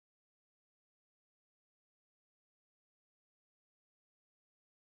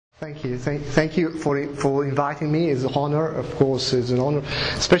Thank you. Thank you for inviting me. It's an honor, of course. It's an honor,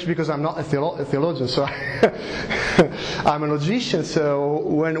 especially because I'm not a theologian, so I'm a logician. So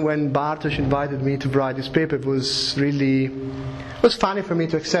when Bartosz invited me to write this paper, it was funny for me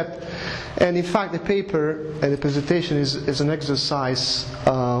to accept. And in fact, the paper and the presentation is an exercise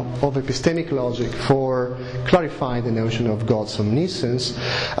of epistemic logic for clarifying the notion of God's omniscience.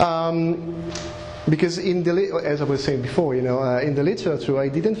 Because as I was saying before, in the literature, we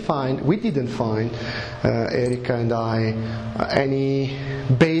didn't find, Erika and I, any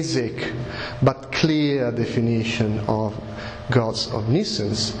basic but clear definition of God's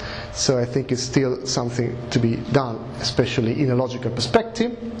omniscience. So I think it's still something to be done, especially in a logical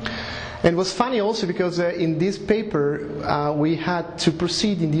perspective. And it was funny also because in this paper we had to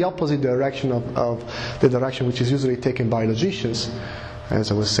proceed in the opposite direction of the direction which is usually taken by logicians. As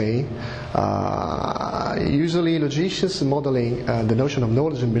I was saying, usually logicians modeling the notion of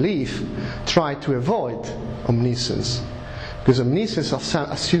knowledge and belief try to avoid omniscience, because omniscience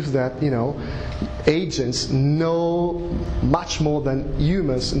assumes that agents know much more than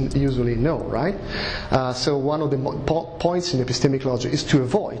humans usually know, right? So one of the points in epistemic logic is to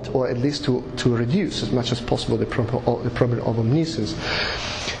avoid, or at least to reduce as much as possible the problem of omniscience.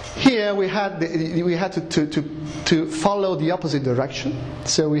 Here we had to follow the opposite direction,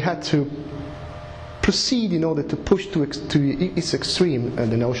 so we had to proceed in order to push to its extreme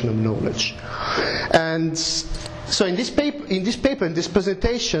the notion of knowledge. And so in this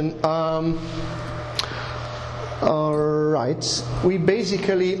presentation, we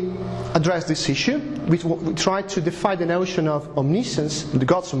basically address this issue. We try to define the notion of omniscience, the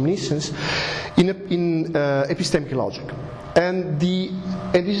God's omniscience, in epistemic logic. And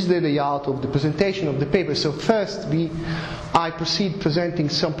this is the layout of the presentation of the paper. So first, I proceed presenting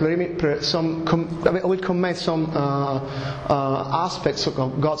I will comment some aspects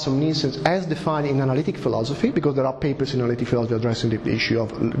of God's omniscience as defined in analytic philosophy, because there are papers in analytic philosophy addressing the issue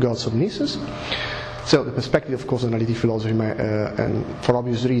of God's omniscience. So the perspective, of course, analytic philosophy, and for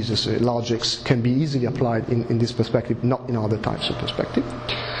obvious reasons, logics can be easily applied in this perspective, not in other types of perspective.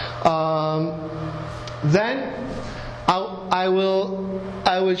 Then I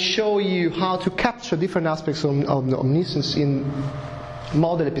will show you how to capture different aspects of omniscience in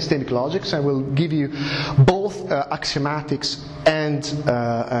modern epistemic logics. I will give you both axiomatics and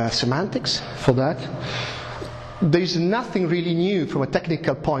semantics for that. There is nothing really new from a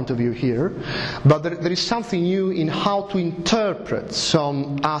technical point of view here, but there is something new in how to interpret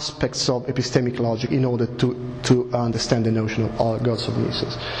some aspects of epistemic logic in order to understand the notion of God's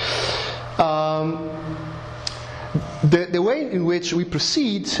omniscience. The way in which we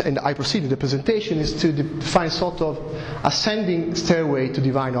proceed, and I proceed in the presentation, is to define sort of ascending stairway to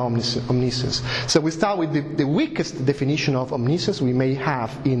divine omniscience. So we start with the weakest definition of omniscience we may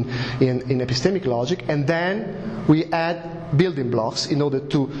have in epistemic logic, and then we add building blocks in order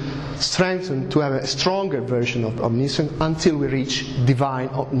to strengthen, to have a stronger version of omniscience until we reach divine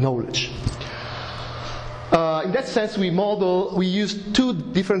knowledge. In that sense, we use two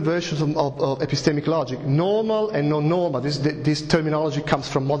different versions of epistemic logic: normal and non-normal. This terminology comes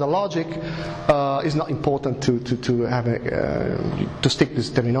from modal logic. It's not important to have to stick to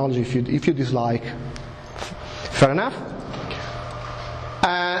this terminology. If you dislike, fair enough.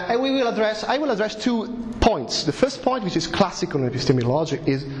 And I will address 2 points. The first point, which is classical in epistemic logic,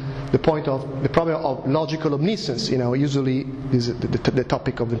 is the problem of logical omniscience. Usually is the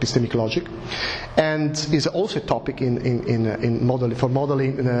topic of epistemic logic, and is also a topic for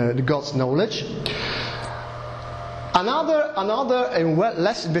modeling the God's knowledge. Another and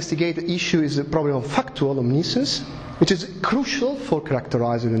less investigated issue is the problem of factual omniscience, which is crucial for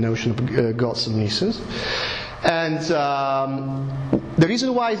characterizing the notion of God's omniscience. And the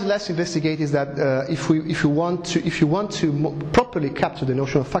reason why it's less investigated is that if you want to properly capture the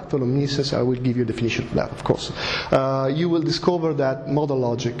notion of factual omniscience, I will give you a definition of that, of course. You will discover that modal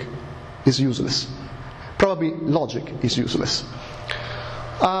logic is useless. Probably logic is useless.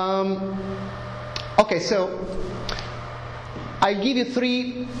 Okay, so I give you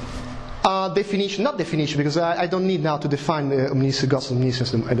 3 not definition, because I don't need now to define God's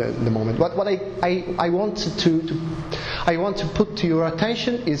omniscience at the moment. What I want to put to your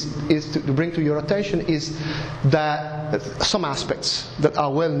attention is to bring to your attention is that some aspects that are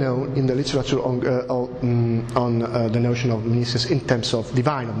well known in the literature on the notion of omniscience in terms of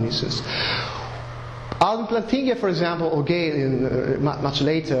divine omniscience. Alvin Plantinga, for example, or Gale much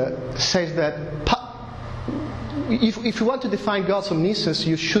later, says that if you want to define God's omniscience,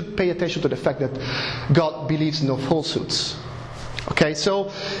 you should pay attention to the fact that God believes no falsehoods. Okay, so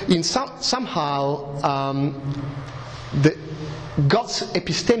somehow God's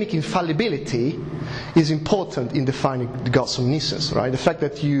epistemic infallibility is important in defining God's omniscience, right? The fact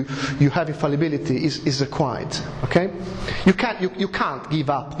that you have infallibility is required, okay? You can't give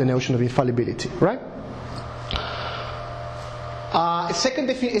up the notion of infallibility, right? A second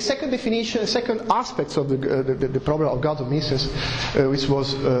definition, a second aspect of the problem of God's omniscience, which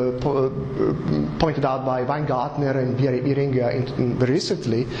was pointed out by Weingartner and Bieringa very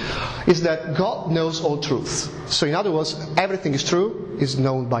recently, is that God knows all truths. So in other words, everything is true, is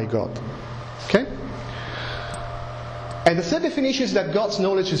known by God. Okay? And the third definition is that God's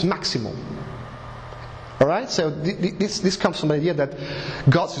knowledge is maximal. Alright? So this comes from the idea that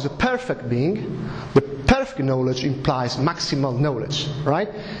God is a perfect being. The perfect knowledge implies maximal knowledge. Right?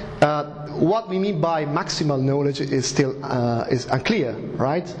 What we mean by maximal knowledge is still is unclear.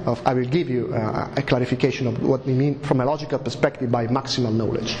 Right? I will give you a clarification of what we mean from a logical perspective by maximal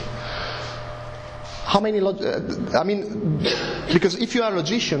knowledge. How many? Because if you are a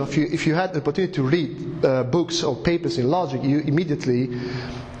logician, if you had the opportunity to read books or papers in logic, you immediately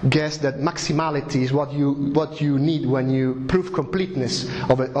guess that maximality is what you need when you prove completeness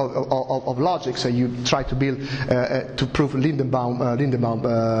of logic. So you try to build to prove Lindenbaum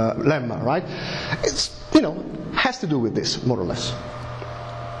lemma, right? It's has to do with this more or less.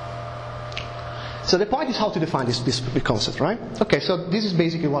 So the point is how to define this concept, right? Okay, so this is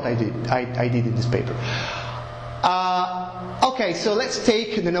basically what I did. I did in this paper. Okay, so let's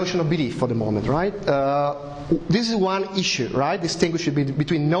take the notion of belief for the moment, right? This is one issue, right? Distinguishing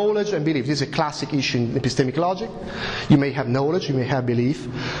between knowledge and belief. This is a classic issue in epistemic logic. You may have knowledge, you may have belief.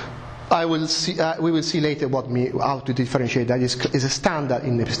 We will see later how to differentiate that. Is a standard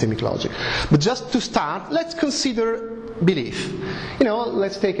in epistemic logic. But just to start, let's consider belief.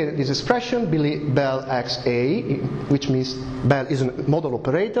 Let's take this expression, bel x A, which means bel is a model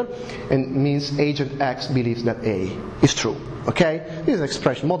operator and means agent X believes that A is true. Okay? This is an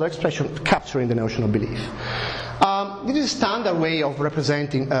expression, model expression capturing the notion of belief. This is a standard way of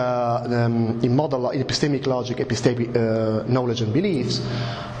representing in epistemic logic, epistemic knowledge and beliefs.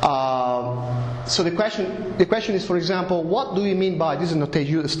 So the question is, for example, what do we mean by this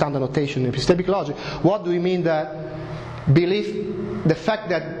is standard notation in epistemic logic? What do we mean that belief, the fact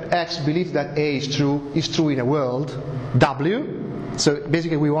that X believes that A is true in a world W? So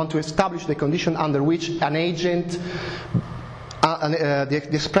basically, we want to establish the condition under which an agent. The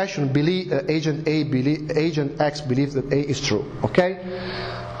expression agent X believes that A is true. Okay.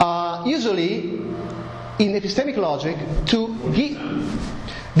 Usually, in epistemic logic,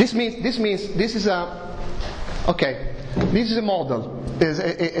 this is a model. There's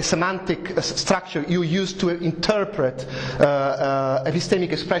a semantic structure you use to interpret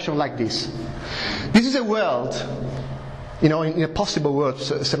epistemic expression like this. This is a world. In a possible world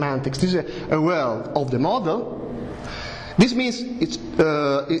semantics, this is a world of the model. This means it's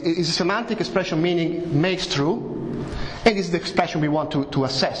a semantic expression meaning makes true, and it's the expression we want to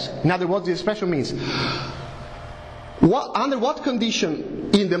assess. In other words, the expression means under what condition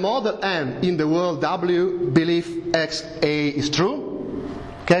in the model M in the world W belief X A is true.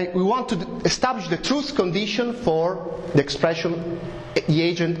 Okay, we want to establish the truth condition for the expression the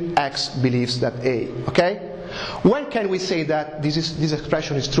agent X believes that A. Okay. When can we say that this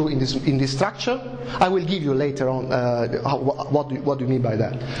expression is true in this structure? I will give you later on what do you mean by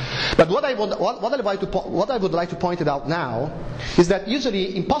that. But what I would like to point out now is that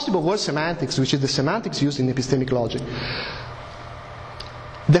usually in possible word semantics, which is the semantics used in epistemic logic,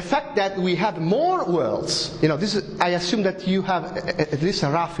 the fact that we have more worlds, I assume that you have at least a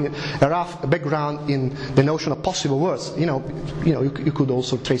rough background in the notion of possible words. You could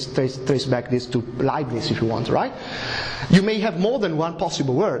also trace back this to Leibniz if you want, right? You may have more than one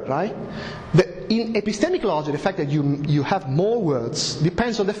possible word, right? In epistemic logic, the fact that you have more words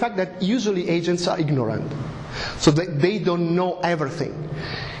depends on the fact that usually agents are ignorant, so they don't know everything.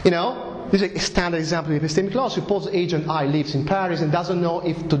 This is a standard example in epistemic law. Suppose agent I lives in Paris and doesn't know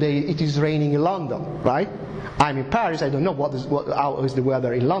if today it is raining in London, right? I'm in Paris, I don't know how is the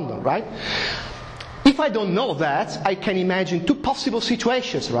weather in London, right? If I don't know that, I can imagine two possible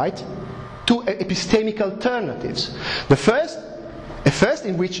situations, right? Two epistemic alternatives. The first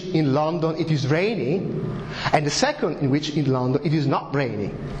in which in London it is raining, and the second in which in London it is not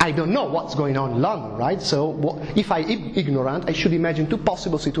raining. I don't know what's going on in London, right? So if I'm ignorant, I should imagine two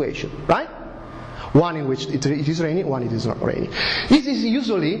possible situations, right? One in which it is raining, one it is not raining. This is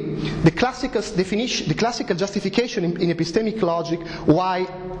usually the classical definition, the classical justification in epistemic logic why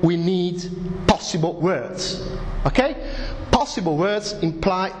we need possible words. Okay? Possible words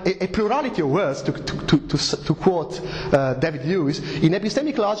imply a plurality of words, to quote David Lewis, in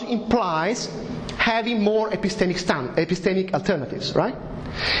epistemic logic implies having more epistemic alternatives, right?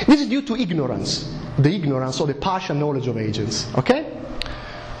 This is due to ignorance, the ignorance or the partial knowledge of agents, okay?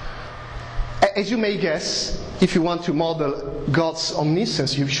 As you may guess, if you want to model God's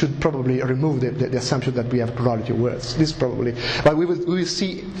omniscience, you should probably remove the assumption that we have plurality of words. This probably, but we will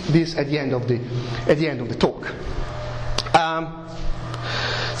see this at the end of the talk.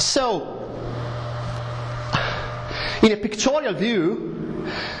 So, in a pictorial view,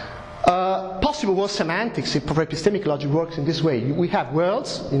 possible word semantics for epistemic logic works in this way. We have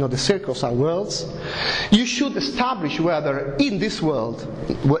worlds, the circles are worlds. You should establish whether in this world,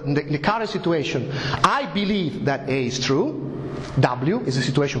 in the current situation, I believe that A is true. W is the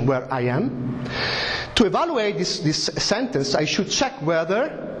situation where I am. To evaluate this sentence, I should check whether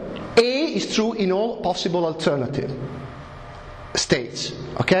A is true in all possible alternative states.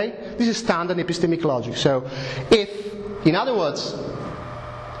 Okay? This is standard epistemic logic. So, if, in other words,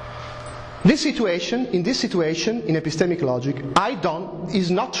 in this situation, in epistemic logic,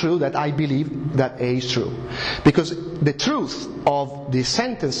 is not true that I believe that A is true. Because the truth of the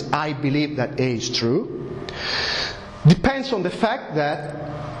sentence, I believe that A is true, depends on the fact that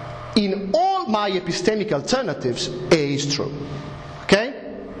in all my epistemic alternatives, A is true. Okay?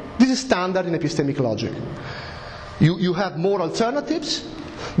 This is standard in epistemic logic. You have more alternatives.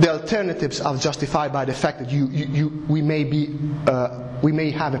 The alternatives are justified by the fact that we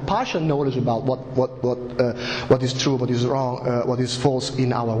may have a partial knowledge about what is true, what is wrong, what is false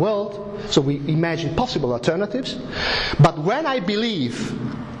in our world. So we imagine possible alternatives. But when I believe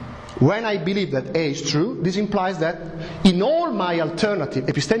that A is true, this implies that in all my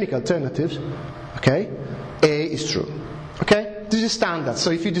epistemic alternatives, okay, A is true. Okay? This is standard. So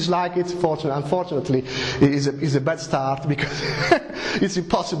if you dislike it, unfortunately, it is a bad start because it's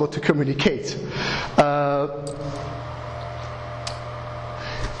impossible to communicate.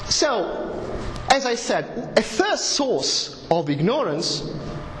 So, as I said, a first source of ignorance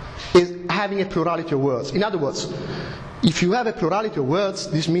is having a plurality of words. In other words, if you have a plurality of words,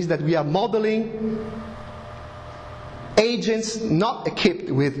 this means that we are modeling agents not equipped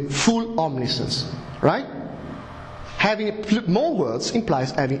with full omniscience, right? Having more words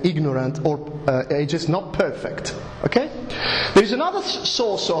implies having ignorant or agents not perfect. Okay? There is another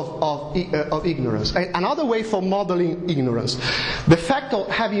source of ignorance, another way for modeling ignorance. The fact of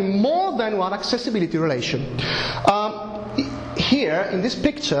having more than one accessibility relation. Here, in this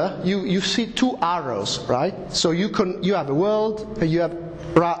picture, you see two arrows, right? So you have a world, and you have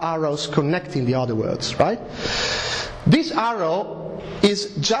arrows connecting the other worlds, right? This arrow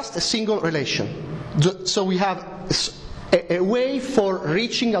is just a single relation. So we have a way for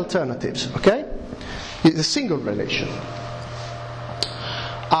reaching alternatives, okay? It's a single relation.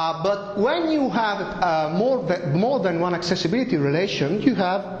 But when you have more than one accessibility relation, you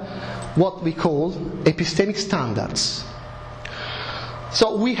have what we call epistemic standards.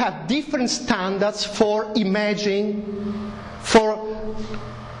 So we have different standards for imaging, for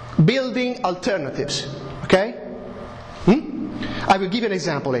building alternatives, okay? I will give you an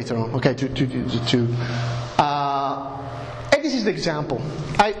example later on, okay, and this is the example.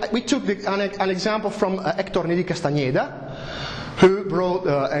 We took an example from Héctor Neri Castañeda, who wrote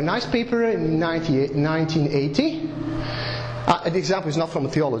a nice paper in 1980. The example is not from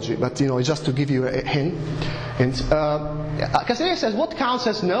theology, but just to give you a hint. And Castañeda says, what counts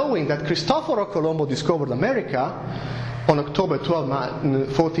as knowing that Cristoforo Colombo discovered America on October 12,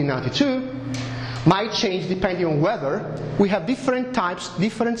 1492 might change depending on whether we have different types,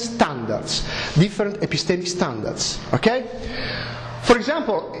 different standards, different epistemic standards. Okay? For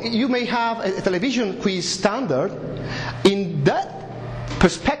example, you may have a television quiz standard. In that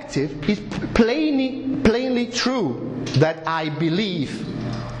perspective, it's plainly true that I believe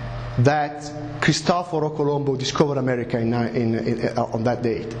that Cristoforo Colombo discovered America on that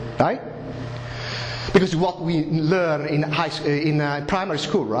date, right? Because what we learn in primary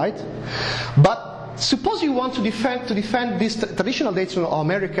school, right? But suppose you want to defend these traditional dates of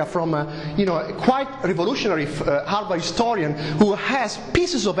America from a quite revolutionary Harvard historian who has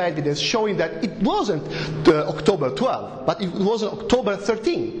pieces of evidence showing that it wasn't October 12, but it was October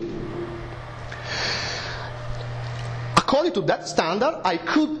 13. According to that standard, I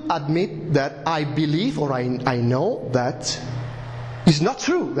could admit that I believe or I know that it's not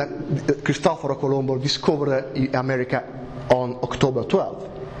true that Cristoforo Colombo discovered America on October 12.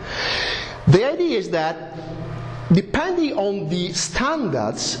 The idea is that depending on the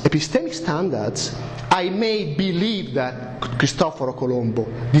standards, epistemic standards, I may believe that Cristoforo Colombo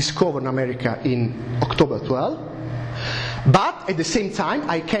discovered America in October 12, but at the same time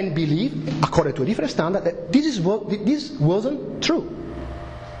I can believe, according to a different standard, that this wasn't true.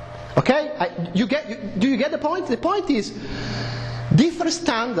 Okay? Do you get the point? The point is, different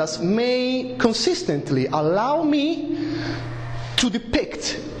standards may consistently allow me to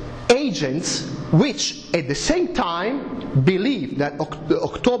depict agents which at the same time believe that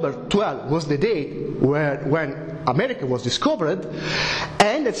October 12 was the date when America was discovered,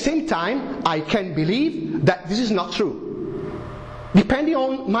 and at the same time I can believe that this is not true, depending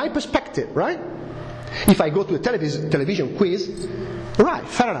on my perspective, right? If I go to a television quiz, right,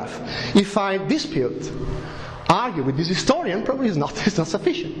 fair enough. If I argue with this historian, probably it's not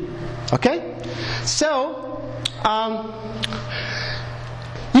sufficient. Okay? So,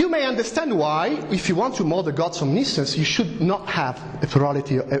 you may understand why, if you want to model God's omniscience, you should not have a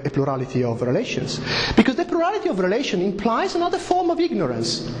plurality of relations. Because the plurality of relation implies another form of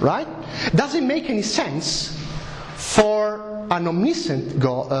ignorance, right? Does it make any sense for an omniscient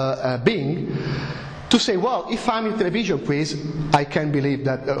being to say, well, if I'm in a television quiz, I can believe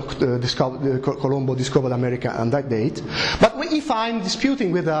that Colombo discovered America on that date. But if I'm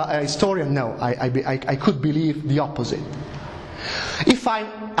disputing with a historian, no, I could believe the opposite. If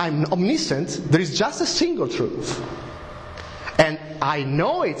I'm omniscient, there is just a single truth. And I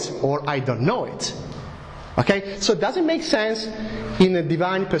know it or I don't know it. Okay? So does it make sense in a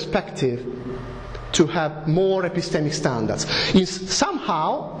divine perspective to have more epistemic standards?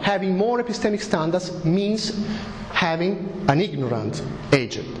 Somehow, having more epistemic standards means having an ignorant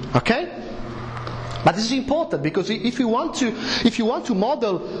agent. Okay? But this is important, because if you want to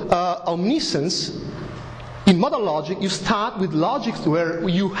model omniscience in model logic, you start with logics where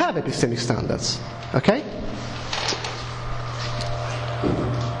you have epistemic standards. Okay?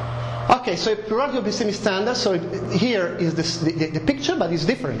 Okay, so plurality of epistemic standards. So here is the picture, but it's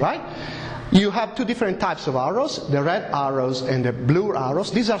different, right? You have two different types of arrows, the red arrows and the blue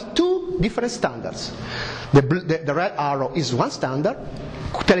arrows. These are two different standards. The red arrow is one standard,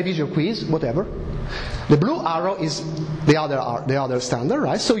 television quiz, whatever. The blue arrow is the other standard,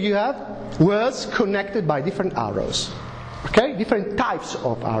 right? So you have words connected by different arrows. Okay? Different types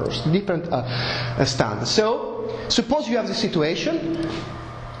of arrows, different standards. So, suppose you have this situation.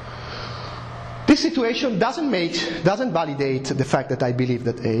 This situation doesn't validate the fact that I believe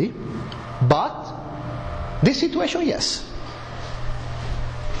that A, but this situation, yes.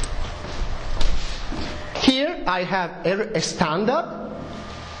 Here I have a standard,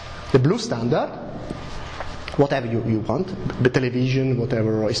 the blue standard, whatever you want, the television,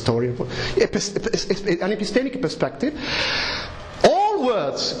 whatever, or historian, an epistemic perspective. All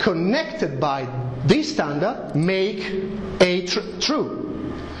words connected by this standard make A true.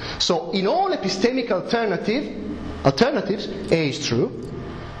 So in all epistemic alternatives, A is true.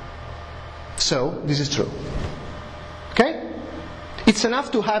 So this is true. Okay? It's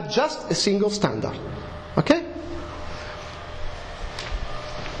enough to have just a single standard. Okay?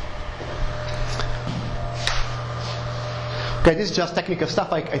 Okay, this is just technical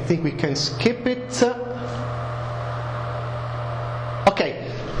stuff. I think we can skip it.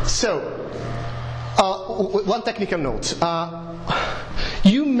 Okay, so one technical note.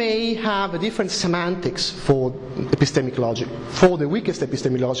 You may have a different semantics for epistemic logic. For the weakest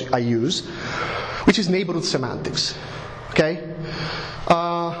epistemic logic I use, which is neighborhood semantics. Okay?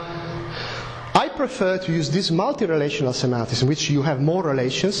 I prefer to use this multi-relational semantics in which you have more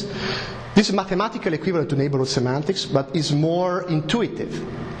relations. This is mathematical equivalent to neighborhood semantics, but is more intuitive,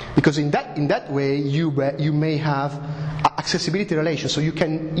 because in that way you may have accessibility relations, so you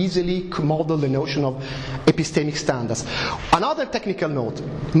can easily model the notion of epistemic standards. Another technical note: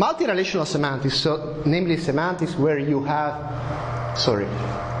 multi-relational semantics, so namely semantics where you have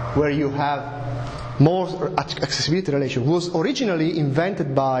more accessibility relation, was originally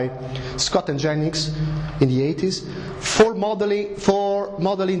invented by Scott and Jennings in the 80s for modeling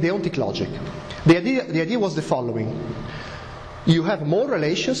deontic logic. The idea was the following: you have more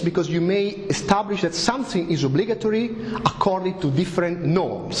relations because you may establish that something is obligatory according to different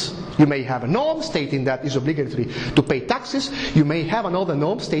norms. You may have a norm stating that it's obligatory to pay taxes. You may have another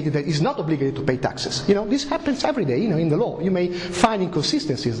norm stating that it's not obligatory to pay taxes. This happens every day. In the law, you may find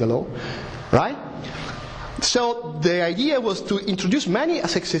inconsistencies in the law, right? So the idea was to introduce many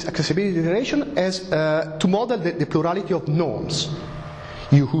accessibility relations as to model the plurality of norms.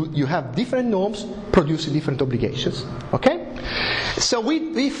 You have different norms producing different obligations. Okay? So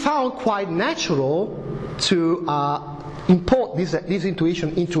we found quite natural to import this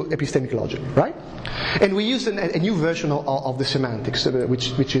intuition into epistemic logic, right? And we used a new version of the semantics,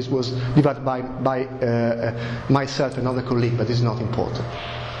 which was developed by myself and another colleague, but it's not important.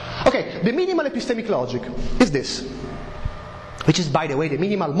 Okay, the minimal epistemic logic is this, which is, by the way, the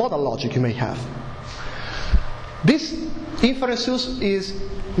minimal modal logic you may have. This inferences is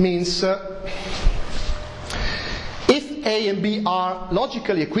means if A and B are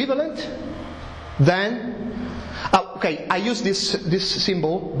logically equivalent, then okay, I use this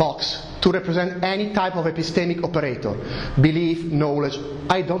symbol box to represent any type of epistemic operator. Belief, knowledge,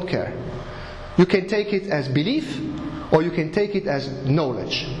 I don't care. You can take it as belief or you can take it as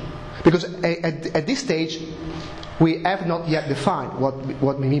knowledge. Because at this stage, we have not yet defined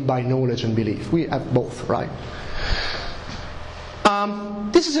what we mean by knowledge and belief. We have both, right?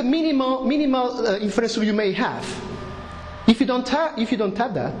 This is a minimal inference rule you may have. If you don't have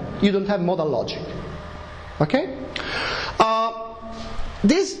that, you don't have modal logic. Okay?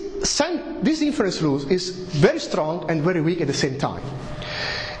 This inference rule is very strong and very weak at the same time.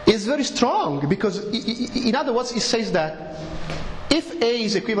 It's very strong because, in other words, it says that if A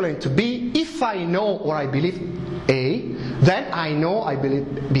is equivalent to B, if I know or I believe A, then I know I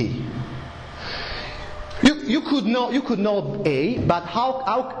believe B. You could know A, but how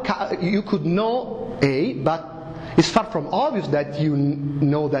you could know A, but it's far from obvious that you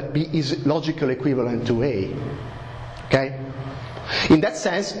know that B is logically equivalent to A. Okay? In that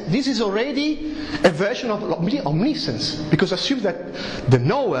sense, this is already a version of omniscience, because it assumes that the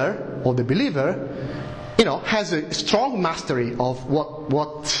knower or the believer, has a strong mastery of what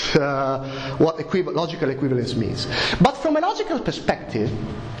logical equivalence means. But from a logical perspective,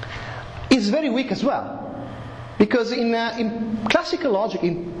 it's very weak as well. Because in classical logic,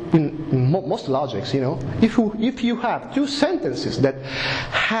 in most logics, if you have two sentences that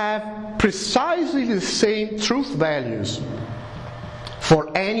have precisely the same truth values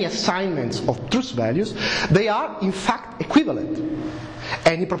for any assignments of truth values, they are in fact equivalent.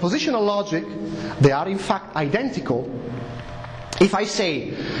 And in propositional logic, they are in fact identical. If I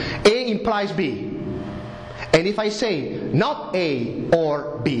say A implies B, and if I say not A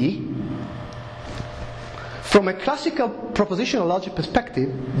or B, from a classical propositional logic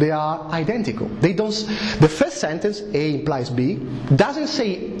perspective, they are identical. The first sentence, A implies B, doesn't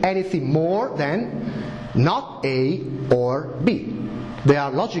say anything more than not A or B. They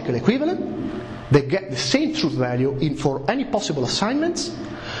are logically equivalent. They get the same truth value for any possible assignments.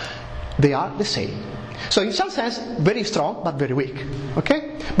 They are the same. So in some sense, very strong but very weak.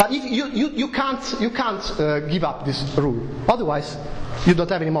 Okay? But if you can't give up this rule. Otherwise, you don't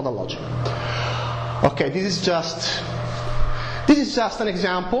have any modal logic. Okay, this is just an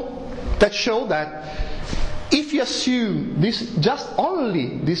example that shows that if you assume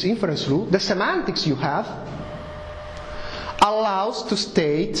only this inference rule, the semantics you have allows to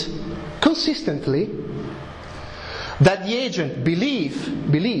state consistently that the agent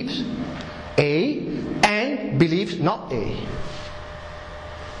believes A and believes not A.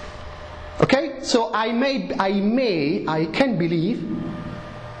 Okay? So I can believe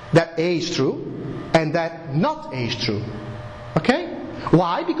that A is true and that not A is true. Okay?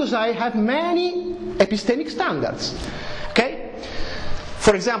 Why? Because I have many epistemic standards. Okay?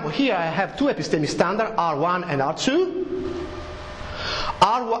 For example, here I have two epistemic standards, R1 and R2.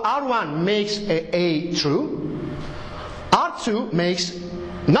 R1 makes A true. R2 makes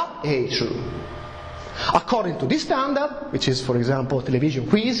not A true. According to this standard, which is, for example, television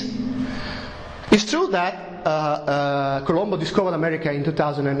quiz, it's true that Colombo discovered America in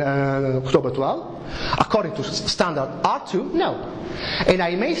October 12. According to standard R2, no. And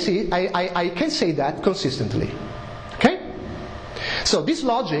I can say that consistently. Okay? So this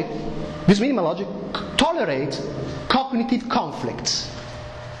minimal logic, tolerates cognitive conflicts.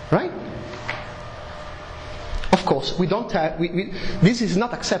 Right? Of course, we don't have. This is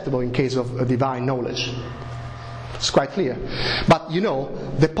not acceptable in case of divine knowledge. It's quite clear. But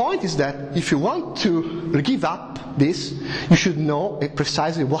the point is that if you want to give up this, you should know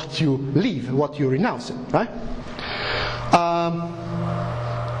precisely what you leave, what you renounce, right?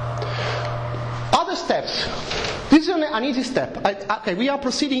 Other steps. This is an easy step. Okay, we are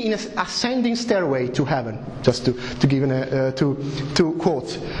proceeding in an ascending stairway to heaven. Just to give to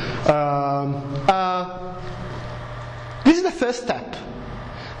quote. This is the first step.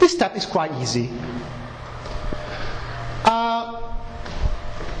 This step is quite easy.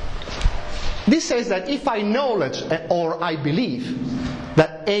 This says that if I knowledge or I believe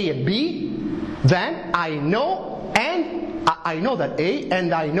that A and B, then I know that A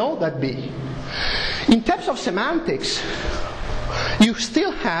and I know that B. In terms of semantics, you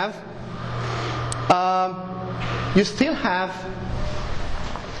still have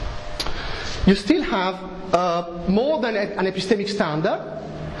more than an epistemic standard.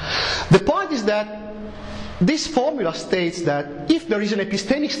 The point is that this formula states that if there is an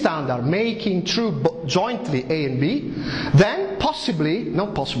epistemic standard making true jointly A and B, then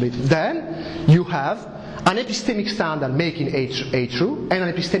then you have an epistemic standard making A true, and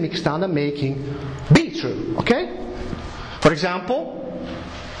an epistemic standard making B true. Okay? For example,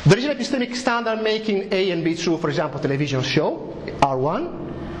 there is an epistemic standard making A and B true, for example, television show, R1.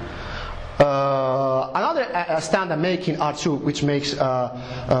 Another standard making R2, which makes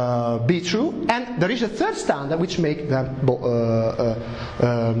B true, and there is a third standard which makes them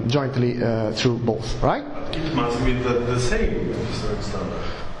jointly true both, right? It must be the same epistemic standard.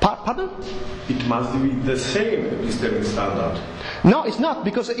 Pardon? It must be the same epistemic standard. No, it's not,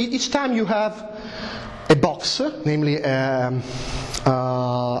 because each time you have a box, namely the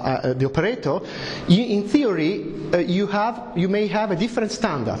operator, in theory you may have a different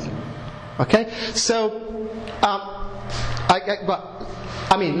standard. Okay, so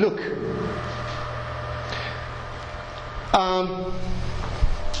I mean, look.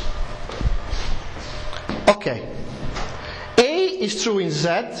 Okay, A is true in Z,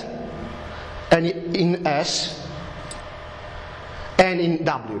 and in S, and in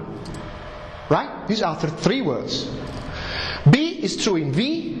W. Right? These are three words. B is true in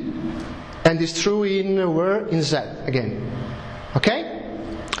V, and is true in where? In Z again. Okay?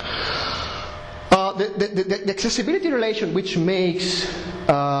 The accessibility relation which makes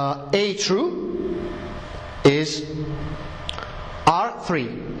A true is R3,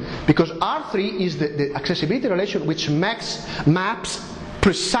 because R3 is the accessibility relation which maps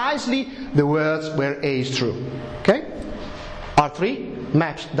precisely the words where A is true. Okay? R3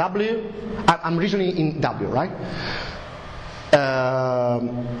 maps W. I'm reasoning in W, right?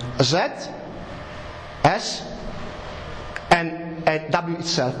 Z, S, and W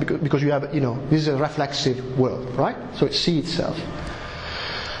itself, because you have, this is a reflexive word, right? So it's C itself.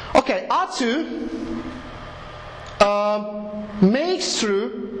 Okay, R2 makes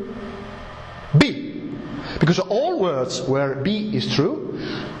true B, because all words where B is true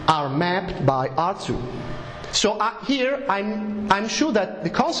are mapped by R2. So here I'm sure that the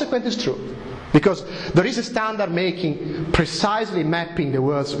consequent is true, because there is a standard making precisely mapping the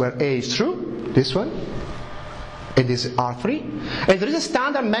words where A is true, this one, and this is R3, and there is a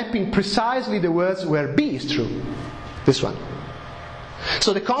standard mapping precisely the words where B is true, this one.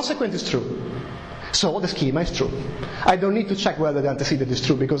 So the consequent is true. So the schema is true. I don't need to check whether the antecedent is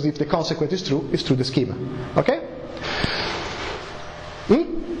true, because if the consequent is true, it's true the schema. Okay?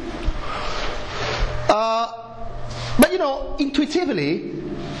 But intuitively,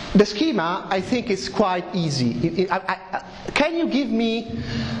 the schema, I think, is quite easy. Can you give me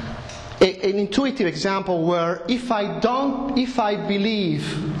an intuitive example where if I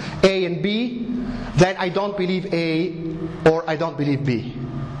believe A and B, then I don't believe A or I don't believe B?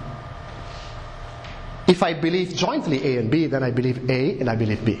 If I believe jointly A and B, then I believe A and I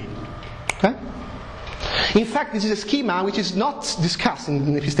believe B. Okay? In fact, this is a schema which is not discussed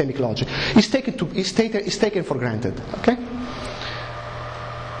in epistemic logic. It's taken for granted. Okay?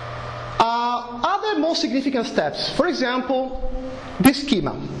 Other more significant steps. For example, this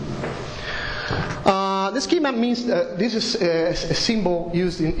schema. The schema means this is a symbol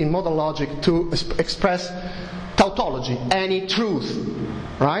used in modern logic to express tautology, any truth,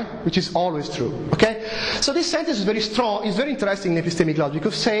 right? Which is always true. Okay? So this sentence is very strong, it's very interesting in epistemic logic,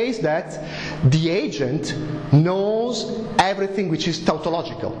 because it says that the agent knows everything which is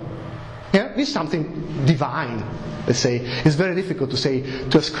tautological. Yeah? This is something divine, let's say. It's very difficult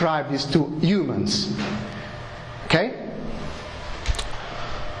to ascribe this to humans. Okay?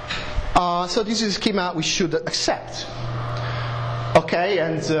 So this is a schema we should accept. Okay,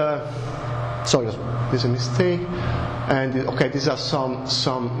 and sorry, there's a mistake. And okay, these are some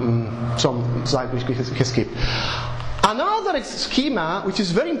slides which we can skip. Another schema which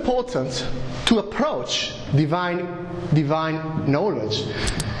is very important to approach divine knowledge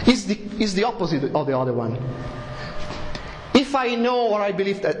is the opposite of the other one. If I know or I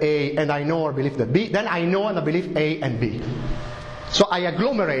believe that A and I know or believe that B, then I know and I believe A and B. So I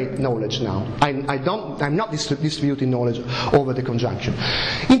agglomerate knowledge now. I'm not distributing knowledge over the conjunction.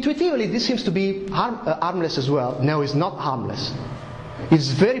 Intuitively, this seems to be harmless as well. No, it's not harmless. It's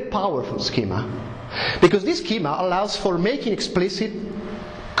a very powerful schema, because this schema allows for making explicit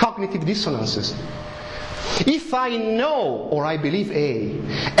cognitive dissonances. If I know or I believe A,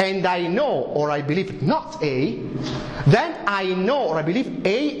 and I know or I believe not A, then I know or I believe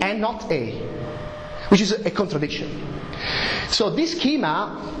A and not A, which is a contradiction. So this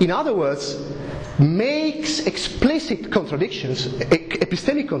schema, in other words, makes explicit contradictions,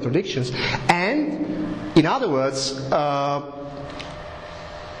 epistemic contradictions, and, in other words,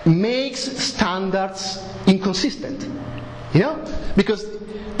 makes standards inconsistent. Because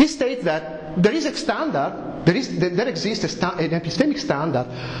this states that there is a standard, there exists an epistemic standard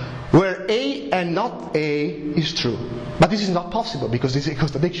where A and not A is true. But this is not possible because this is a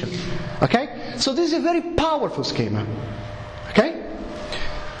contradiction. Okay? So this is a very powerful schema. Okay?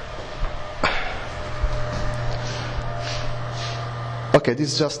 Okay,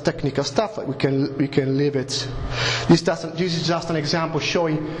 this is just technical stuff. We can leave it. This is just an example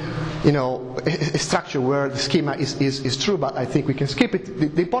showing, a structure where the schema is true. But I think we can skip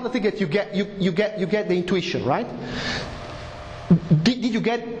it. The important thing is that you get the intuition, right? Did you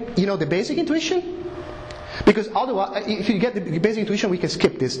get the basic intuition? Because otherwise, if you get the basic intuition, we can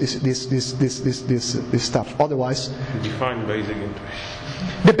skip this stuff. Otherwise, define basic intuition.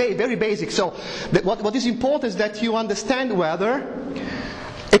 Very basic. So what is important is that you understand whether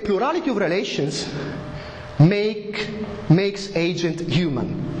a plurality of relations makes agent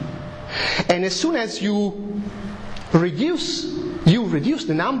human. And as soon as you reduce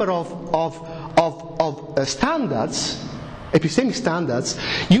the number of standards, epistemic standards,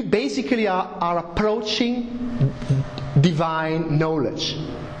 you basically are approaching divine knowledge.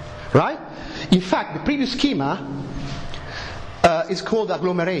 Right? In fact, the previous schema is called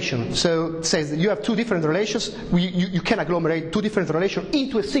agglomeration. So it says that you have two different relations. You can agglomerate two different relations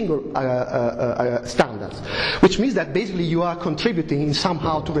into a single standard, which means that basically you are contributing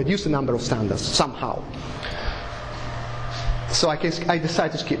somehow to reduce the number of standards somehow. So I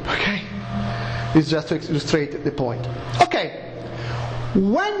decide to skip. Okay, it's just to illustrate the point. Okay,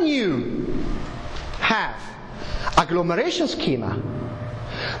 when you have agglomeration schema,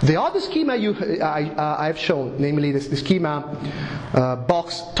 the other schema I have shown, namely the schema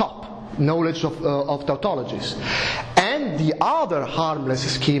box top, knowledge of tautologies, and the other harmless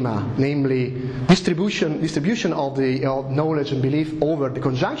schema, namely distribution of knowledge and belief over the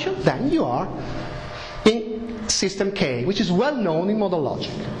conjunction, then you are in system K, which is well known in modal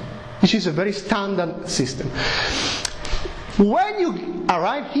logic, which is a very standard system. When you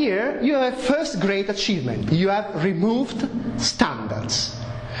arrive here, you have first great achievement. You have removed standards.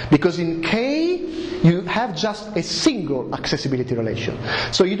 Because in K, you have just a single accessibility relation.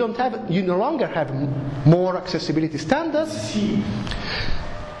 So you no longer have more accessibility standards. C.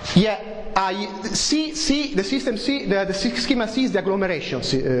 Yeah, the system C, the schema C is the agglomeration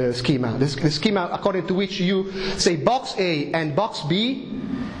schema. The schema according to which you say box A and box B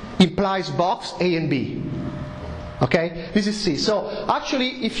implies box A and B. Okay, this is C. So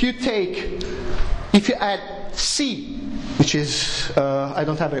actually, if you add C, which is I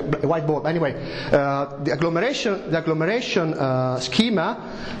don't have a whiteboard. Anyway, the agglomeration schema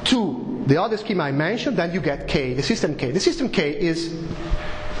to the other schema I mentioned, then you get K, the system K. The system K is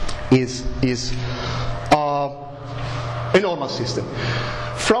a normal system.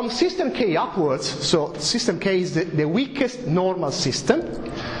 From system K upwards, so system K is the weakest normal system.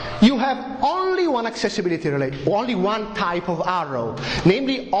 You have only one accessibility relation, only one type of arrow,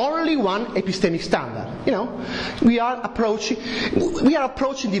 namely only one epistemic standard. We are approaching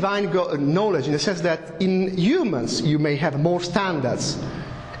divine knowledge in the sense that in humans you may have more standards.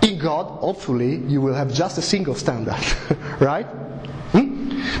 In God, hopefully, you will have just a single standard, right?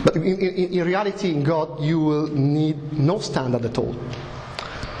 But in reality, in God, you will need no standard at all.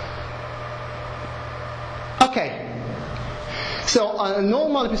 Okay. So,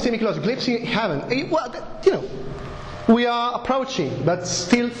 normal epistemic logic lives in heaven. We are approaching, but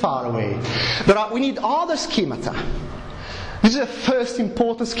still far away. We need other schemata. This is the first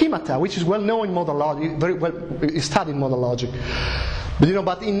important schemata, which is well known in modal logic, very well studied in modal logic.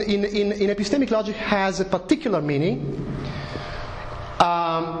 But in epistemic logic has a particular meaning.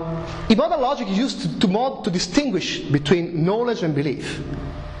 In modal logic, is used to distinguish between knowledge and belief.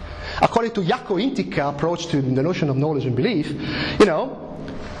 According to Jaakko Intikka approach to the notion of knowledge and belief,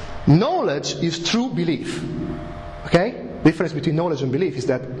 knowledge is true belief. Okay? The difference between knowledge and belief is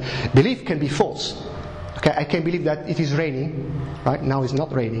that belief can be false. Okay, I can believe that it is raining. Right now, it's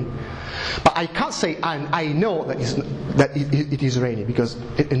not raining, but I can't say I know that it is raining because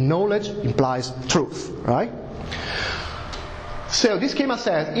knowledge implies truth. Right? So this schema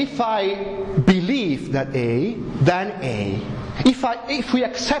says, if I believe that A, then A. If we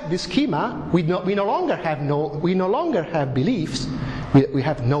accept this schema, we no longer have beliefs. We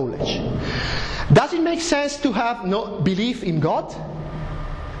have knowledge. Does it make sense to have no belief in God?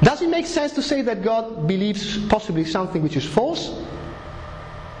 Does it make sense to say that God believes possibly something which is false?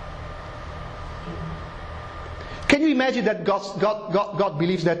 Can you imagine that God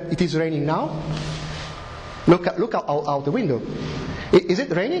believes that it is raining now? Look out the window. Is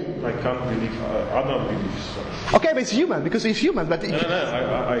it raining? I can't believe. I don't believe so. Okay, but it's human because it's human. But no,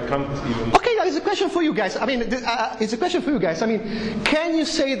 I can't even. Okay, that is a question for you guys. It's a question for you guys. Can you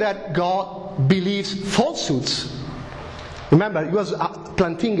say that God believes falsehoods? Remember, he was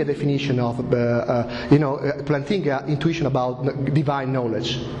planting a definition of, planting an intuition about divine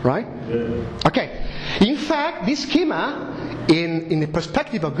knowledge, right? Yeah. Okay. In fact, this schema, in the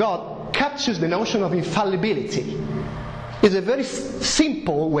perspective of God, captures the notion of infallibility. It's a very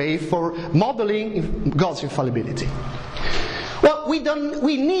simple way for modeling God's infallibility. Well,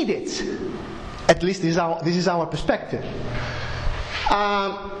 we need it. At least this is our perspective.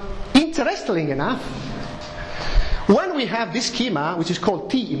 Interestingly enough, when we have this schema, which is called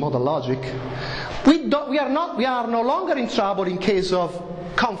T in modal logic, we are no longer in trouble in case of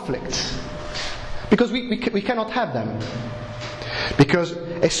conflicts, because we cannot have them. Because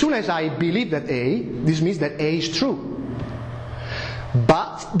as soon as I believe that A, this means that A is true.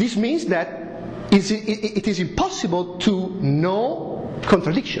 But this means that it is impossible to know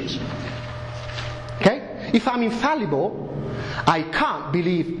contradictions. Okay? If I'm infallible, I can't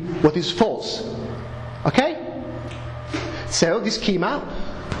believe what is false. Okay? So this schema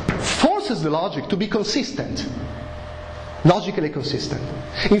forces the logic to be consistent, logically consistent.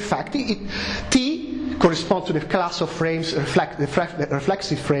 In fact, T corresponds to the class of frames,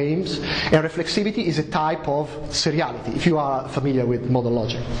 reflexive frames, and reflexivity is a type of seriality, if you are familiar with modal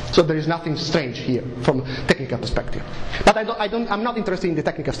logic. So there is nothing strange here from a technical perspective. But I'm not interested in the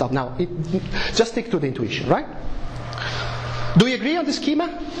technical stuff now. Just stick to the intuition, right? Do we agree on the schema?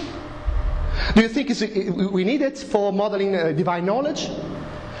 Do you think we need it for modeling divine knowledge?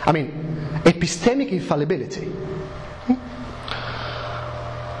 I mean, epistemic infallibility.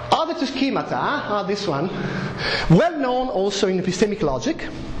 Other two schemata are this one, well known also in epistemic logic.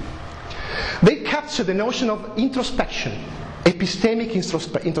 They capture the notion of introspection, epistemic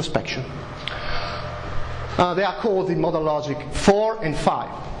introspection. They are called in modal logic 4 and 5.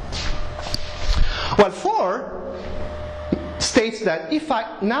 Well, 4 states that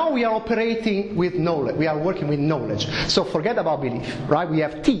now we are operating with knowledge, we are working with knowledge. So forget about belief, right? We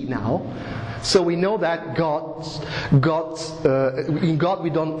have T now. So we know that in God we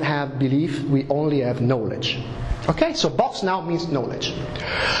don't have belief, we only have knowledge. Okay, so box now means knowledge.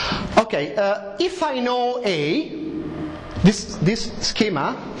 Okay, if I know A, this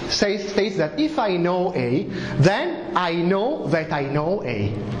schema states that if I know A, then I know that I know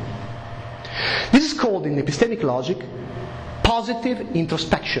A. This is called in epistemic logic positive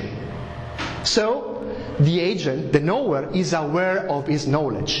introspection. So the agent, the knower, is aware of his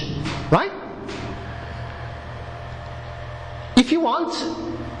knowledge, right? If you want,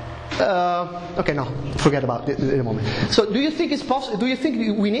 okay, no, forget about it in a moment. So, do you think it's possible? Do you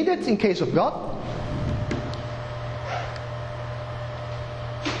think we need it in case of God?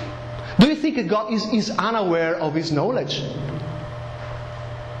 Do you think that God is unaware of his knowledge?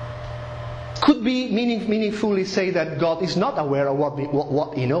 Could be meaningfully say that God is not aware of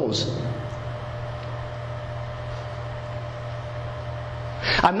what he knows.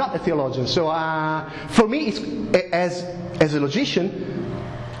 I'm not a theologian, so for me, it's, as a logician,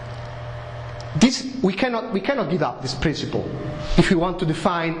 we cannot give up this principle if we want to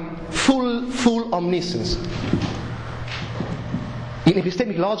define full omniscience. In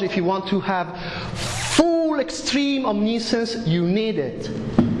epistemic logic, if you want to have full extreme omniscience, you need it.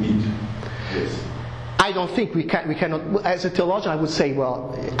 Yes. I don't think we cannot. As a theologian, I would say,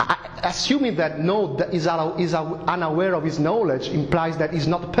 well, assuming that is unaware of his knowledge implies that he's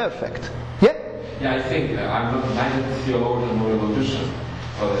not perfect. Yeah? Yeah, I think I'm not neither a theologian nor a logician,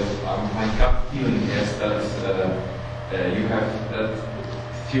 but my gut feeling is that you have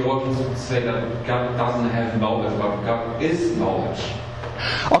theologians would say that God doesn't have knowledge, but God is knowledge.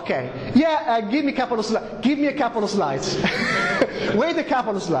 Okay. Yeah. Give me a couple of slides. Give me a couple of slides. Wait a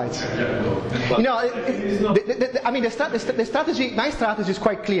couple of slides. You know, I mean, the strategy. My strategy is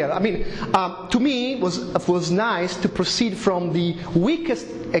quite clear. I mean, to me, was nice to proceed from the weakest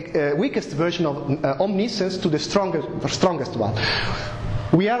version of omniscience to the strongest one.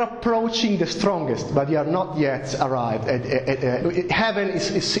 We are approaching the strongest, but we are not yet arrived. Heaven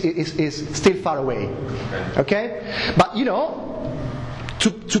is still far away. Okay, but you know.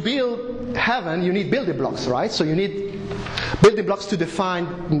 To build heaven, you need building blocks, right? So you need building blocks to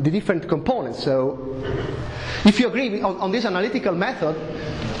define the different components. So, if you agree on this analytical method,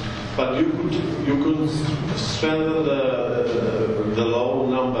 but you could strengthen the law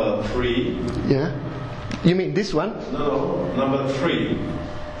number 3. Yeah. You mean this one? No, number 3.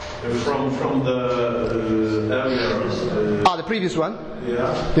 From the earlier. The previous one.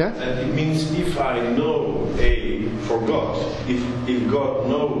 Yeah. Yeah. And it means if I know A for God, if God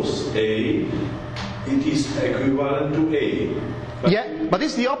knows A, it is equivalent to A. But but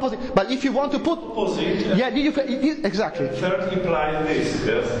it's the opposite. But if you want to put opposite, exactly. Third implies this.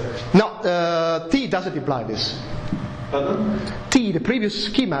 Yes. No, T doesn't imply this. Pardon? T, the previous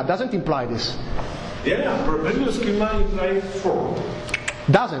schema, doesn't imply this. Yeah, previous schema implies 4.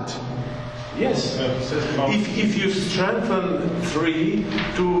 Doesn't. Yes. If you strengthen 3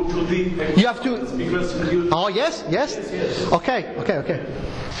 to the... You have to... Because you... Oh, yes? Yes. Okay,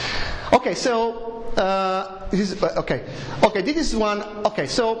 so... this is okay. This is one. Okay,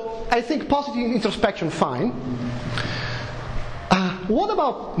 so I think positive introspection, fine. What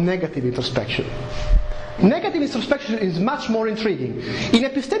about negative introspection? Negative introspection is much more intriguing. In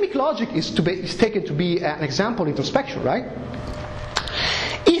epistemic logic, is taken to be an example introspection, right?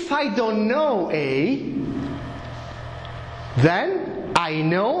 If I don't know A, then I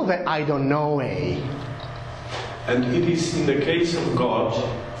know that I don't know A. And it is in the case of God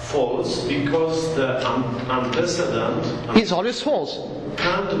false because the antecedent is always false.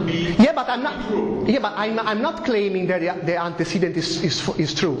 Can't be but I'm not true. Yeah, but I'm not claiming that the antecedent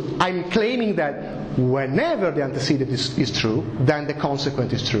is true. I'm claiming that whenever the antecedent is true, then the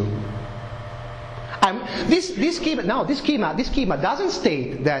consequent is true. This schema doesn't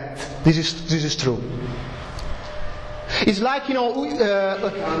state that this is true. It's like,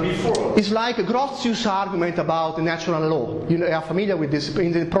 it's like Grotius' argument about the natural law. You are familiar with this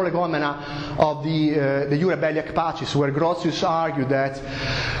in the Prolegomena of the Iure Belliac Pacis, where Grotius argued that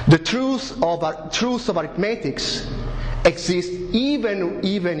the truth of arithmetics exists even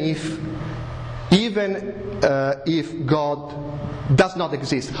if God does not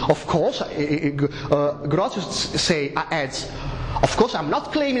exist. Of course, Grotius adds, of course, I'm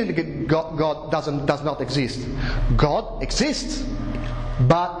not claiming that God does not exist. God exists,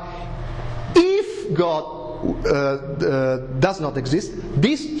 but if God does not exist,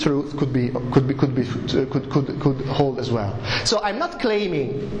 this truth could hold as well. So I'm not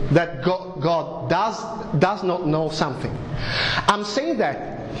claiming that God does not know something. I'm saying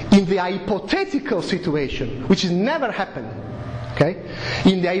that in the hypothetical situation, which has never happened. Okay?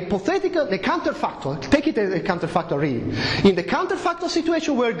 In the hypothetical, the counterfactual, take it as a counterfactual really. In the counterfactual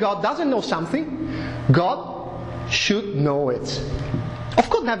situation where God doesn't know something, God should know it. Of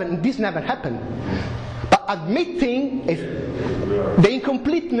course, this never happened. But admitting the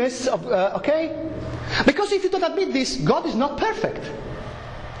incompleteness of, okay? Because if you don't admit this, God is not perfect.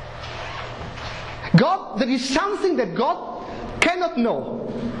 There is something that God cannot know.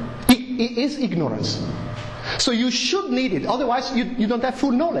 It is ignorance. So you should need it, otherwise you don't have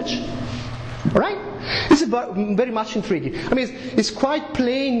full knowledge. Right? This is very much intriguing. I mean, it's quite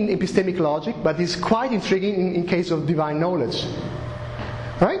plain in epistemic logic, but it's quite intriguing in case of divine knowledge.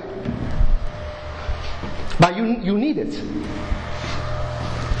 Right? But you need it.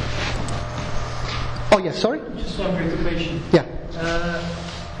 Oh yes, sorry? Just one preoccupation. Yeah.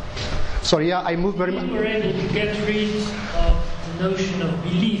 Sorry, yeah, I moved very much. You were able to get rid of the notion of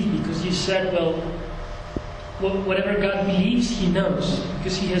belief because you said, well, whatever God believes, He knows,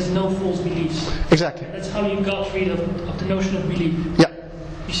 because He has no false beliefs. Exactly. That's how you got rid of the notion of belief. Yeah.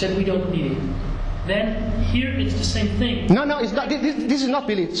 You said we don't need it. Then here it's the same thing. No, it's not. This is not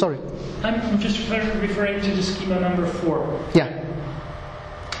belief. Sorry. I'm just referring to the schema number 4. Yeah.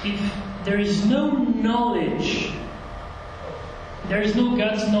 If there is no knowledge, there is no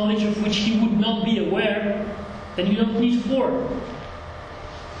God's knowledge of which He would not be aware, then you don't need 4.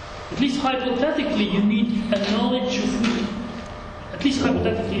 At least hypothetically, you need a knowledge of which, at least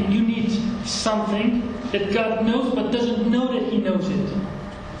hypothetically, you need something that God knows but doesn't know that He knows it.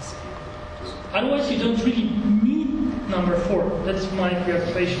 Otherwise, you don't really need number 4. That's my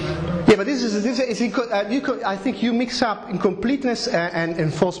preoccupation. I don't know. Yeah, but I think you mix up incompleteness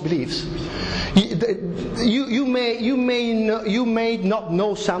and false beliefs. You may not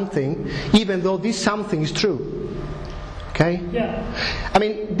know something, even though this something is true. Okay? Yeah. I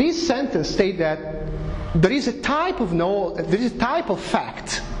mean, this sentence states that there is a type of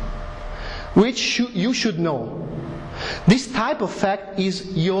fact which you should know. This type of fact is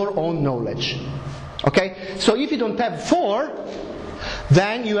your own knowledge. Okay? So if you don't have 4,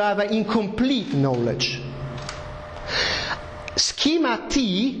 then you have an incomplete knowledge. Schema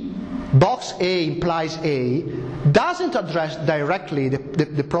T, box A implies A, doesn't address directly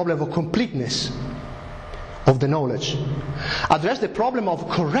the problem of completeness of the knowledge. Address the problem of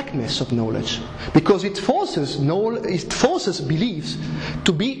correctness of knowledge, because it forces beliefs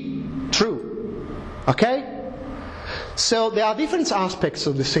to be true. Okay? So there are different aspects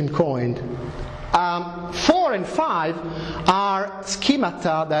of the same coin. 4 and 5 are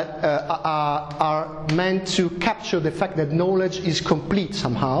schemata that are meant to capture the fact that knowledge is complete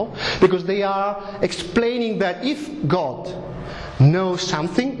somehow, because they are explaining that if God knows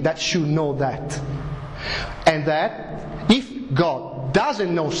something, that should know that. And that if God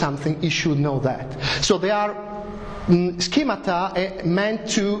doesn't know something, He should know that. So they are schemata are meant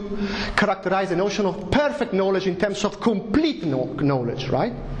to characterize the notion of perfect knowledge in terms of complete knowledge,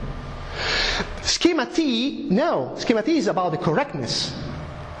 right? Schema T, no. Schema T is about the correctness.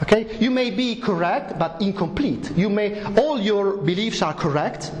 Okay? You may be correct, but incomplete. All your beliefs are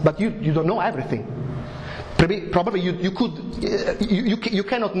correct, but you don't know everything. Probably you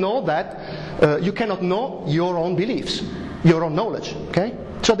cannot know that. You cannot know your own beliefs, your own knowledge. Okay?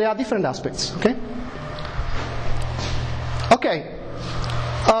 So there are different aspects. Okay? Okay.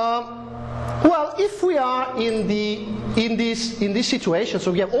 Well, if we are in this situation,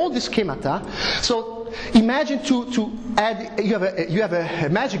 so we have all these schemata. So imagine to add. You have a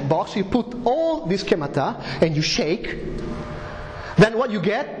magic box. You put all these schemata and you shake. Then what you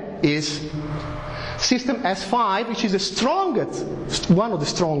get is system S5, which is the strongest, one of the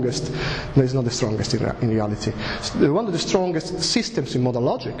strongest. No, it's not the strongest in reality. One of the strongest systems in modal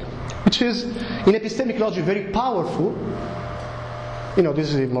logic, which is in epistemic logic very powerful.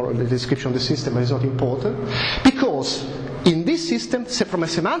 This is more the description of the system, but it's not important. Because in this system, from a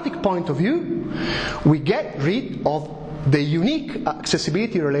semantic point of view, we get rid of the unique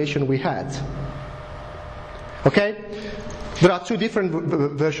accessibility relation we had. Okay? There are two different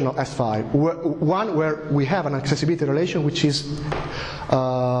versions of S5. One where we have an accessibility relation which is...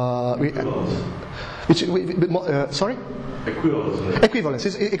 sorry? Equivalence. Equivalence,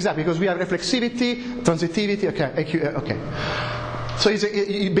 exactly, because we have reflexivity, transitivity, okay. So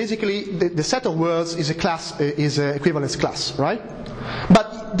basically, the set of words is an equivalence class, right?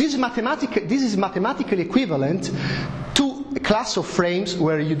 But this is mathematically equivalent to a class of frames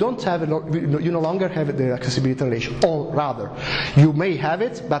where you no longer have the accessibility relation, or rather, you may have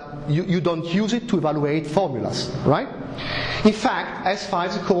it, but you don't use it to evaluate formulas, right? In fact, S5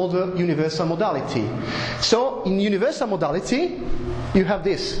 is called universal modality. So in universal modality, you have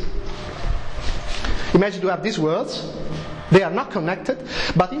this. Imagine you have these words. They are not connected,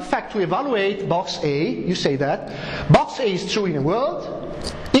 but in fact, to evaluate box A, you say that box A is true in a world,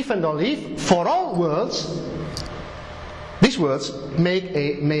 if and only if, for all words, these words make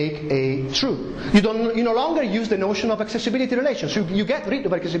a true. You no longer use the notion of accessibility relations. You get rid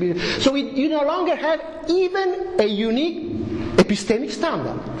of accessibility. So you no longer have even a unique epistemic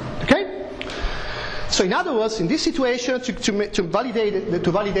standard. Okay? So in other words, in this situation, to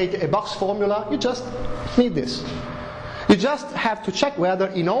validate a box formula, you just need this. You just have to check whether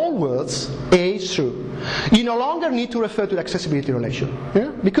in all words A is true. You no longer need to refer to the accessibility relation.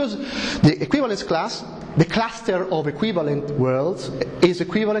 Yeah? Because the equivalence class, the cluster of equivalent words, is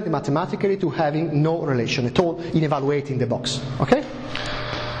equivalent mathematically to having no relation at all in evaluating the box. Okay?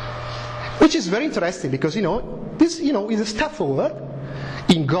 Which is very interesting because this is a step forward.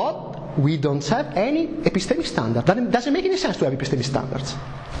 In God, we don't have any epistemic standard. Doesn't make any sense to have epistemic standards.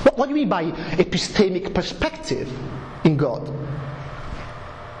 What do you mean by epistemic perspective? In God,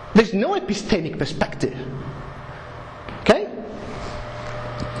 there's no epistemic perspective. Okay?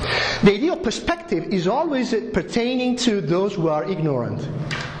 The idea of perspective is always pertaining to those who are ignorant.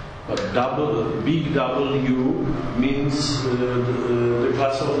 But big W means the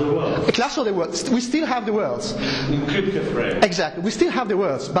class of the world. A class of the world. We still have the words. Encrypted frame. Exactly. We still have the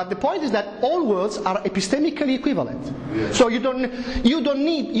words. But the point is that all words are epistemically equivalent. Yes. So you don't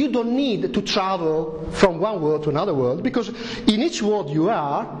need to travel from one world to another world, because in each world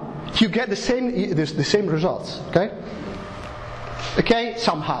you get the same results. Okay? Okay?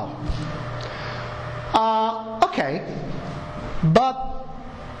 Somehow. Okay. But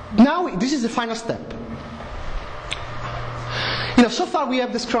now, this is the final step. So far we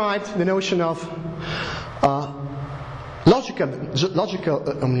have described the notion of logical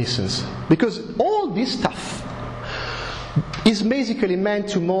omniscience, because all this stuff is basically meant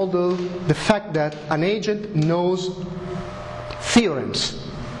to model the fact that an agent knows theorems.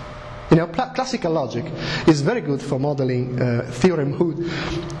 Classical logic is very good for modeling theoremhood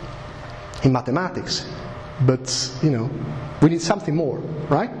in mathematics, but we need something more,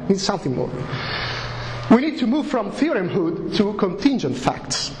 right? We need something more. We need to move from theoremhood to contingent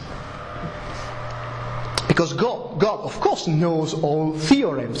facts. Because God, of course, knows all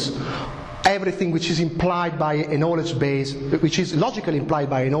theorems, everything which is implied by a knowledge base, which is logically implied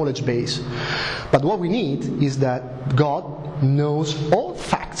by a knowledge base. But what we need is that God knows all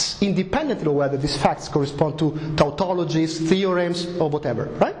facts, independently of whether these facts correspond to tautologies, theorems, or whatever,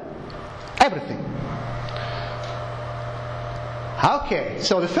 right? Everything. Okay,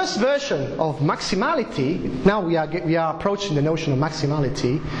 so the first version of maximality, now we are approaching the notion of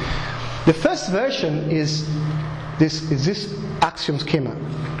maximality. The first version is this axiom schema.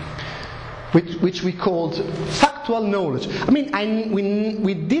 which we called factual knowledge. I mean,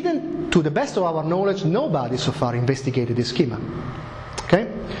 we didn't, to the best of our knowledge, nobody so far investigated this schema. Okay?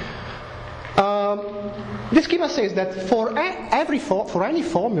 The schema says that for any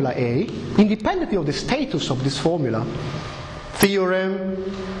formula A, independently of the status of this formula, theorem,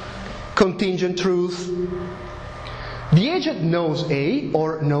 contingent truth, the agent knows A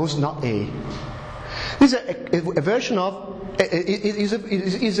or knows not A. This is a version of, is an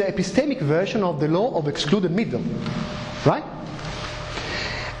epistemic version of the law of excluded middle, right?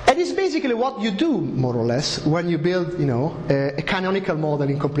 And it's basically what you do, more or less, when you build, a canonical model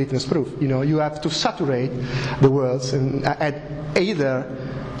in completeness proof. You have to saturate the words and add either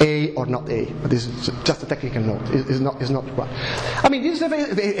A or not A. But this is just a technical note. It's not required. I mean, this is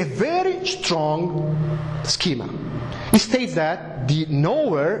a very strong schema. It states that the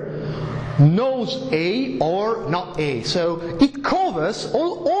knower knows A or not A. So it covers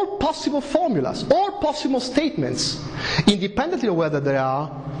all possible formulas, all possible statements, independently of whether they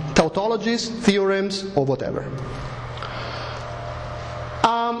are tautologies, theorems, or whatever.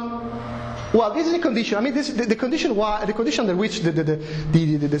 Well, this is a condition. I mean, the condition under which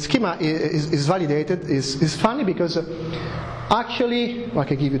the schema is validated is funny because actually, I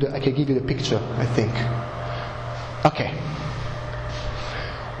can give you the picture, I think. Okay.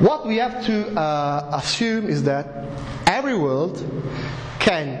 What we have to assume is that every world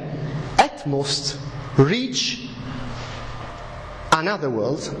can at most reach another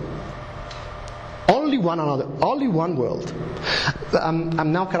world. Only one world.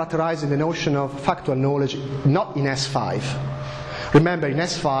 I'm now characterizing the notion of factual knowledge not in S5. Remember, in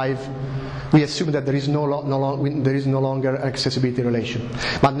S5 we assume that there is no longer accessibility relation.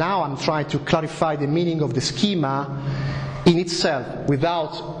 But now I'm trying to clarify the meaning of the schema in itself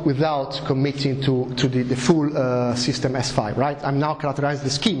without committing to the full system S5, right? I'm now characterizing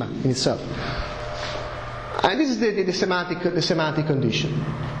the schema in itself. And this is the semantic condition.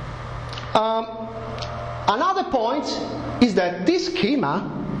 Another point is that this schema,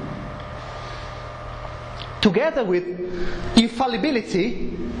 together with infallibility,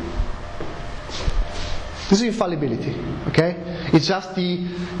 this is infallibility, okay? It's just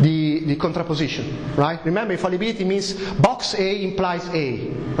the contraposition, right? Remember, infallibility means box A implies A.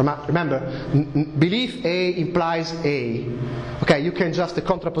 Remember, belief A implies A. Okay, you can just the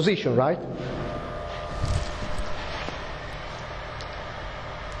contraposition, right?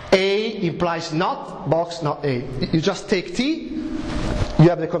 A implies not, box not A. You just take T, you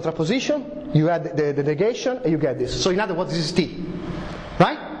have the contraposition, you add the negation, and you get this. So in other words, this is T,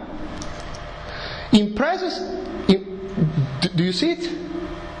 right? In presence, do you see it?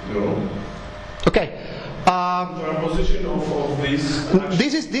 No. Okay. Contraposition of this.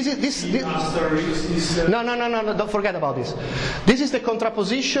 No. Don't forget about this. This is the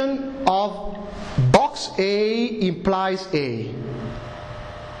contraposition of box A implies A.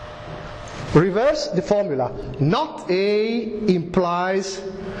 Reverse the formula. Not A implies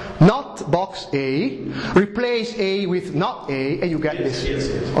not box A. Replace A with not A, and you get this. Yes.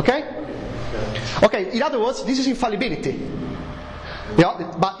 Okay? Yeah. Okay. In other words, this is infallibility.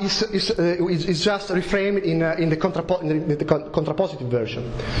 Yeah, but it's just reframed in the contrapositive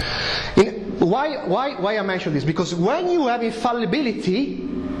version. Why I mention this? Because when you have infallibility,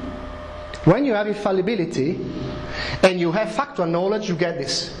 and you have factual knowledge, you get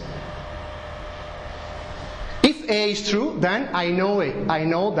this. If A is true, then I know it. I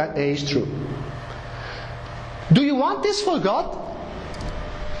know that A is true. Do you want this for God?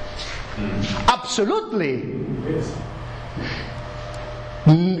 Absolutely. Yes.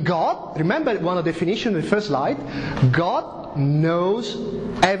 God, remember one of the definitions in the first slide, God knows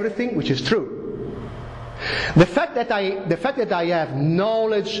everything which is true. The fact that I have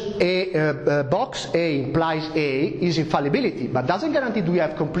knowledge, box A implies A is infallibility, but doesn't guarantee we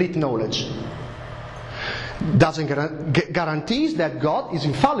have complete knowledge. Doesn't guarantees that God is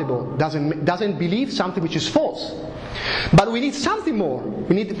infallible. Doesn't believe something which is false. But we need something more.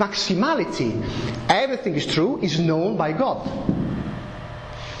 We need maximality. Everything is true is known by God.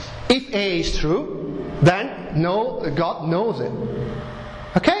 If A is true, then God knows it.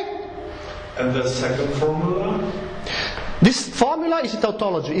 Okay? And the second formula? This formula is a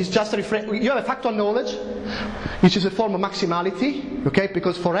tautology. It's just you have a factual knowledge, which is a form of maximality. Okay?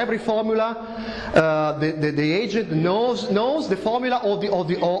 Because for every formula, the agent knows the formula or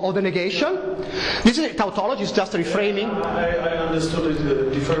the negation. This is a tautology. It's just reframing. I understood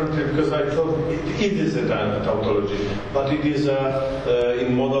it differently because I thought it is a tautology, but it is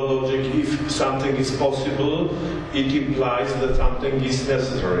in modal logic. If something is possible, it implies that something is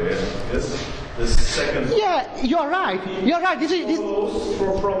necessary. Yes. The second. Yeah, you're right. You're right. This is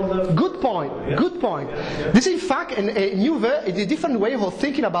from the good point. Yeah. Good point. Yeah. This is in fact a different way of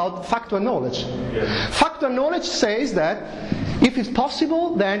thinking about factual knowledge. Yeah. Factual knowledge says that if it's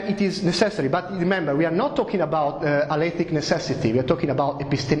possible, then it is necessary. But remember, we are not talking about alethic necessity. We are talking about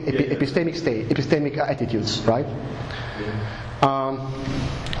epistemic state, epistemic attitudes, right? Yeah.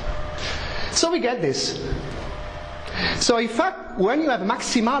 So we get this. So in fact, when you have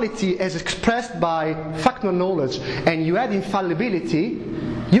maximality as expressed by factual knowledge and you add infallibility,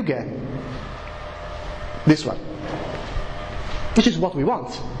 you get this one. Which is what we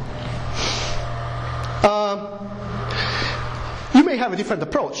want. You may have a different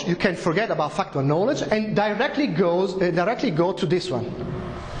approach. You can forget about factual knowledge and directly go to this one.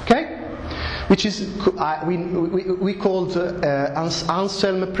 Okay? Which is we called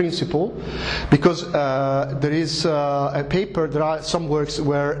Anselm principle, because there is a paper. There are some works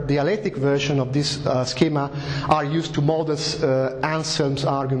where the alethic version of this schema are used to model Anselm's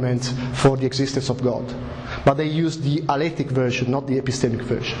argument for the existence of God, but they use the alethic version, not the epistemic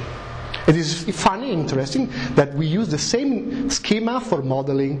version. It is funny, interesting that we use the same schema for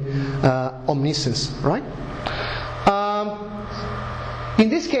modeling omniscience, right? In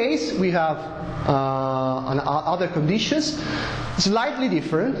this case, we have other conditions, slightly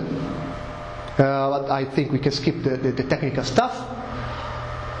different, but I think we can skip the technical stuff.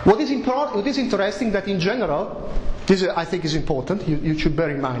 What is interesting that in general, this I think is important, you should bear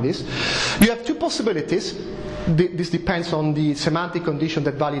in mind this, you have two possibilities. This depends on the semantic condition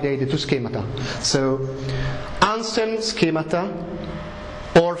that validate the two schemata. So, Anselm schemata,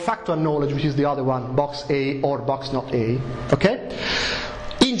 or factual knowledge, which is the other one, box A or box not A. Okay?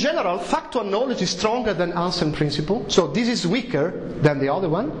 In general, factual knowledge is stronger than Anselm principle, so this is weaker than the other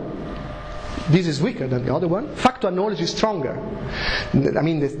one. This is weaker than the other one. Factual knowledge is stronger. I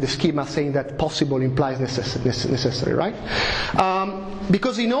mean, the schema saying that possible implies necessary, right?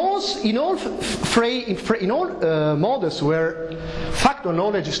 Because in all models where factual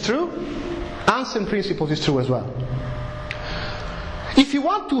knowledge is true, Anselm principle is true as well. If you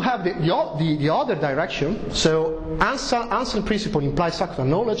want to have the other direction, so Anselm principle implies factual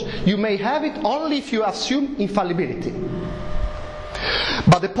knowledge, you may have it only if you assume infallibility.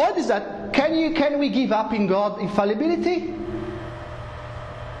 But the point is that can we give up in God infallibility?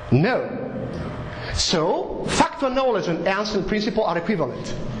 No. So factual knowledge and Anselm principle are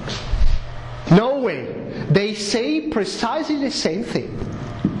equivalent. No way. They say precisely the same thing.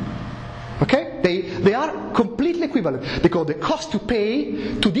 Okay? They are completely equivalent, because the cost to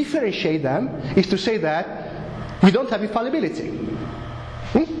pay to differentiate them is to say that we don't have infallibility.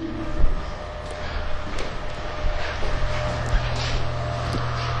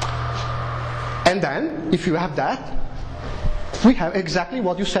 And then, if you have that, we have exactly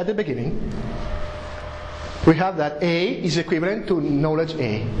what you said at the beginning. We have that A is equivalent to knowledge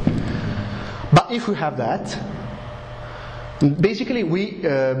A. But if we have that, basically we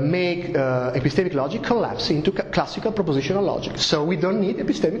make epistemic logic collapse into classical propositional logic. So we don't need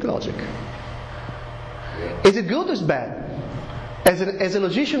epistemic logic. Is it good or is it bad? As a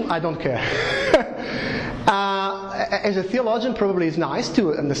logician, I don't care. As a theologian, probably it's nice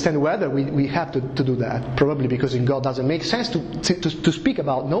to understand whether we have to do that. Probably because in God doesn't make sense to speak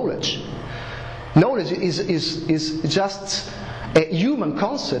about knowledge. Knowledge is just a human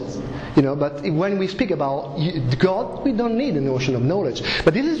concept, but when we speak about God, we don't need the notion of knowledge.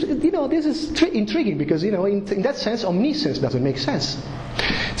 But this is intriguing, because in that sense, omniscience doesn't make sense.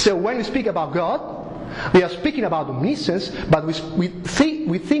 So when we speak about God, we are speaking about omniscience, but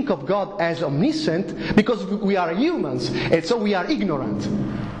we think of God as omniscient because we are humans, and so we are ignorant.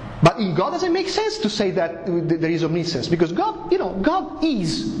 But in God, doesn't make sense to say that there is omniscience, because God, God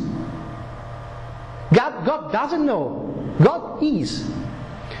is. God doesn't know. God is.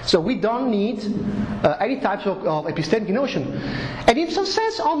 So we don't need any types of epistemic notion. And in some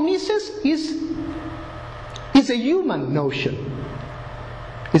sense, omniscience is a human notion.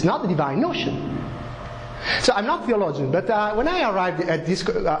 It's not a divine notion. So I'm not a theologian, but when we arrived at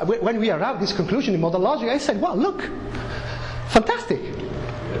this conclusion in modal logic, I said, well, look, fantastic.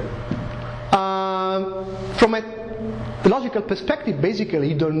 From a logical perspective, basically,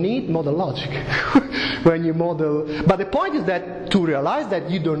 you don't need modal logic when you model. But the point is that to realize that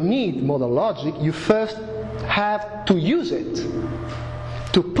you don't need modal logic, you first have to use it,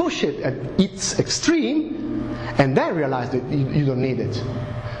 to push it at its extreme, and then realize that you don't need it.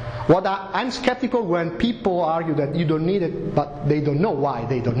 I'm skeptical when people argue that you don't need it, but they don't know why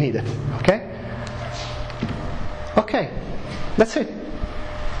they don't need it. Okay? Okay, that's it.